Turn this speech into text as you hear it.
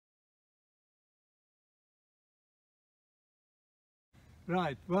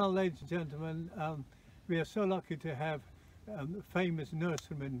Right, well, ladies and gentlemen, we are so lucky to have famous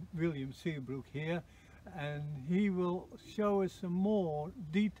nurseryman William Seabrook here, and he will show us some more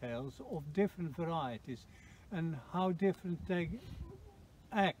details of different varieties and how different they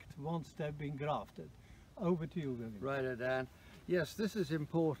act once they've been grafted. Over to you, William. Right, Dan. Yes, this is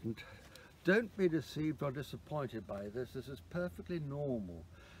important. Don't be deceived or disappointed by this. This is perfectly normal.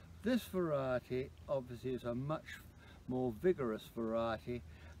 This variety obviously is a much more vigorous variety,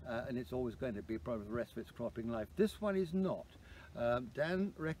 and it's always going to be probably the rest of its cropping life. This one is not.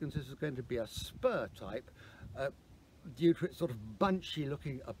 Dan reckons this is going to be a spur type due to its sort of bunchy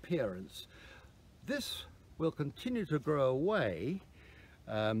looking appearance. This will continue to grow away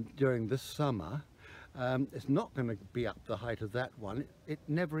during this summer. It's not going to be up the height of that one. It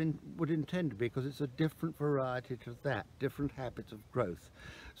never would intend to be, because it's a different variety to that, different habits of growth.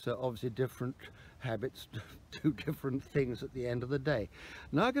 So obviously different habits do different things at the end of the day.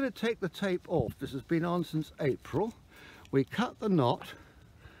 Now I'm going to take the tape off. This has been on since April. We cut the knot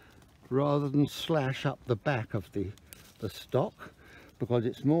rather than slash up the back of the stock, because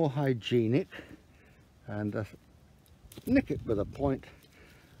it's more hygienic, and nick it with a point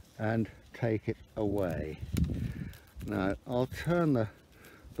and take it away. Now I'll turn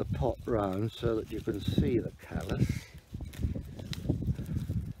the pot round so that you can see the callus.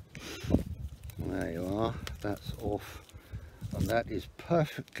 There you are, that's off, and that is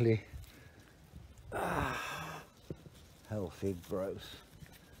perfectly healthy growth.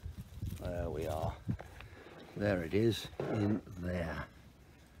 There we are. There it is in there.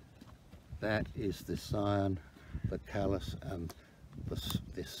 That is the scion, the callus, and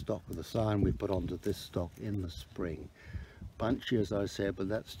this stock of the scion we put onto this stock in the spring. Bunchy, as I said, but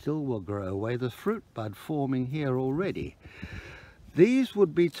that still will grow away. There's fruit bud forming here already. These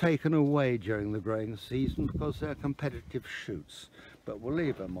would be taken away during the growing season because they're competitive shoots, but we'll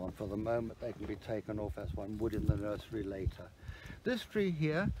leave them on for the moment. They can be taken off as one would in the nursery later. This tree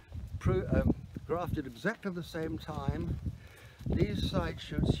here, grafted exactly the same time. These side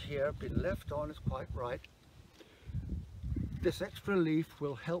shoots here have been left on, is quite right. This extra leaf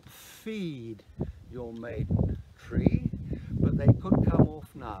will help feed your maiden tree, but they could come off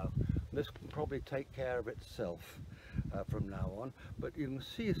now. This can probably take care of itself from now on, but you can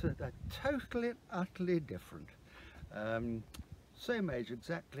see it's totally and utterly different. Same age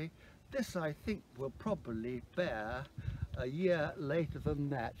exactly. This I think will probably bear a year later than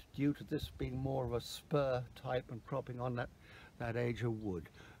that, due to this being more of a spur type and cropping on that age of wood.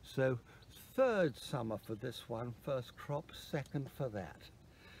 So third summer for this one, first crop, second for that.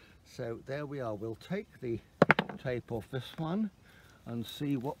 So there we are. We'll take the tape off this one and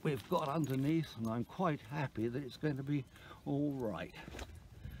see what we've got underneath, and I'm quite happy that it's going to be all right.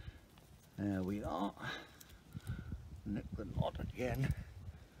 There we are. Nick the knot again.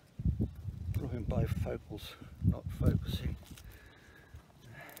 Drawing bifocals, not focusing.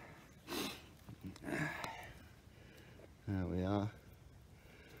 There we are.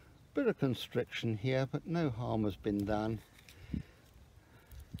 Bit of constriction here, but no harm has been done.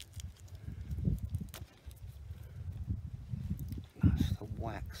 That's the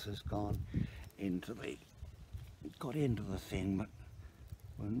wax has gone into got into the thing, but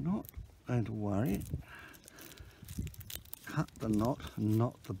we're not going to worry. Cut the knot and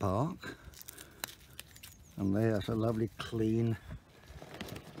knot the bark, and there's a lovely clean.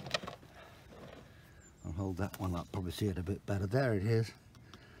 I'll hold that one up, probably see it a bit better. There it is.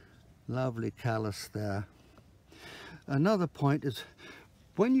 Lovely callus there. Another point is,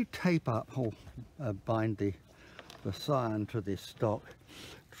 when you tape up or bind the scion to this stock,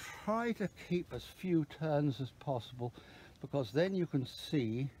 try to keep as few turns as possible, because then you can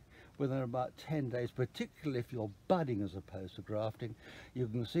see within about 10 days, particularly if you're budding as opposed to grafting, you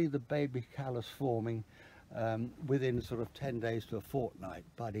can see the baby callus forming within sort of 10 days to a fortnight,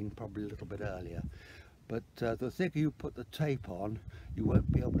 budding probably a little bit earlier. But the thicker you put the tape on, you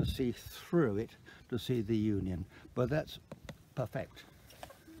won't be able to see through it to see the union, but that's perfect.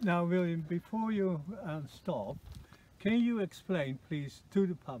 Now, William, before you stop, can you explain please to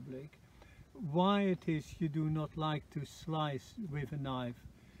the public why it is you do not like to slice with a knife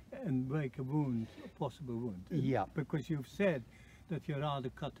and make a wound, a possible wound? Yeah. Because you've said that you rather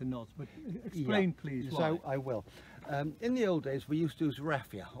cut the knots, but explain please why. So I will. In the old days we used to use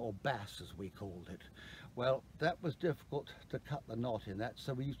raffia, or bass as we called it. Well, that was difficult to cut the knot in that,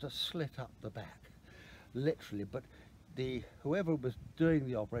 so we used to slit up the back, literally. But whoever was doing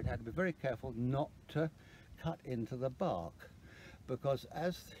the operate had to be very careful not to cut into the bark, because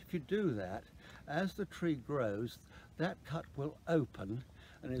if you do that, as the tree grows, that cut will open,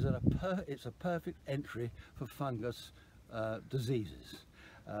 and it's a perfect entry for fungus diseases,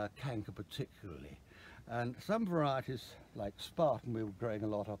 canker particularly. And some varieties like Spartan, we were growing a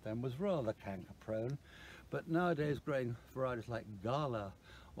lot of them, was rather canker prone, but nowadays growing varieties like Gala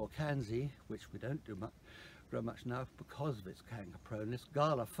or Kanzi, which we don't grow much now because of its canker proneness.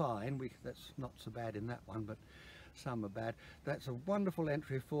 Gala fine, that's not so bad in that one, but some are bad. That's a wonderful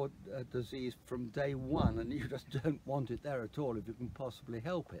entry for disease from day one, and you just don't want it there at all if you can possibly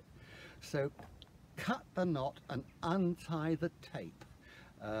help it. So cut the knot and untie the tape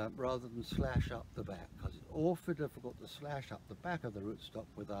rather than slash up the back, because it's awfully difficult to slash up the back of the rootstock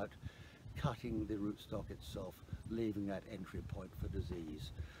without cutting the rootstock itself, leaving that entry point for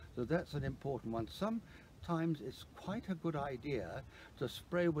disease. So that's an important one. Sometimes it's quite a good idea to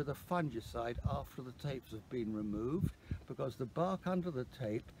spray with a fungicide after the tapes have been removed, because the bark under the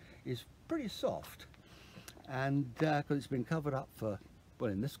tape is pretty soft, and because it's been covered up for, well,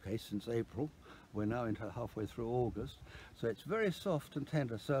 in this case since April. We're now into halfway through August, so it's very soft and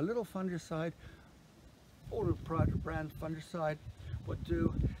tender. So a little fungicide, all of private brand fungicide would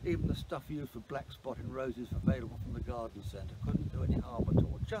do. Even the stuff used for black spotted roses available from the garden centre couldn't do any harm at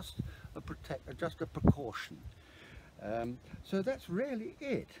all. Just a precaution. So that's really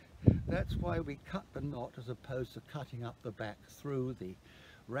it. That's why we cut the knot as opposed to cutting up the back through the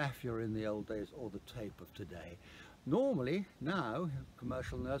raffia in the old days or the tape of today. Normally now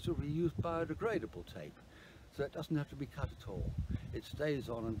commercial nursery we use biodegradable tape, so it doesn't have to be cut at all. It stays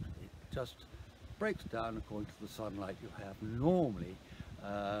on and it just breaks down according to the sunlight you have. Normally,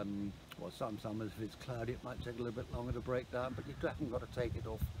 well, some summers if it's cloudy it might take a little bit longer to break down, but you haven't got to take it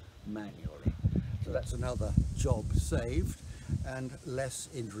off manually. So that's another job saved, and less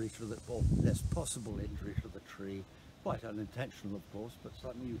injury to the, or less possible injury to the tree. Quite unintentional of course, but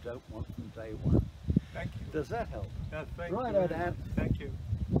something you don't want from day one. Thank you. Does that help? Thank Right, you. Dan. Thank you.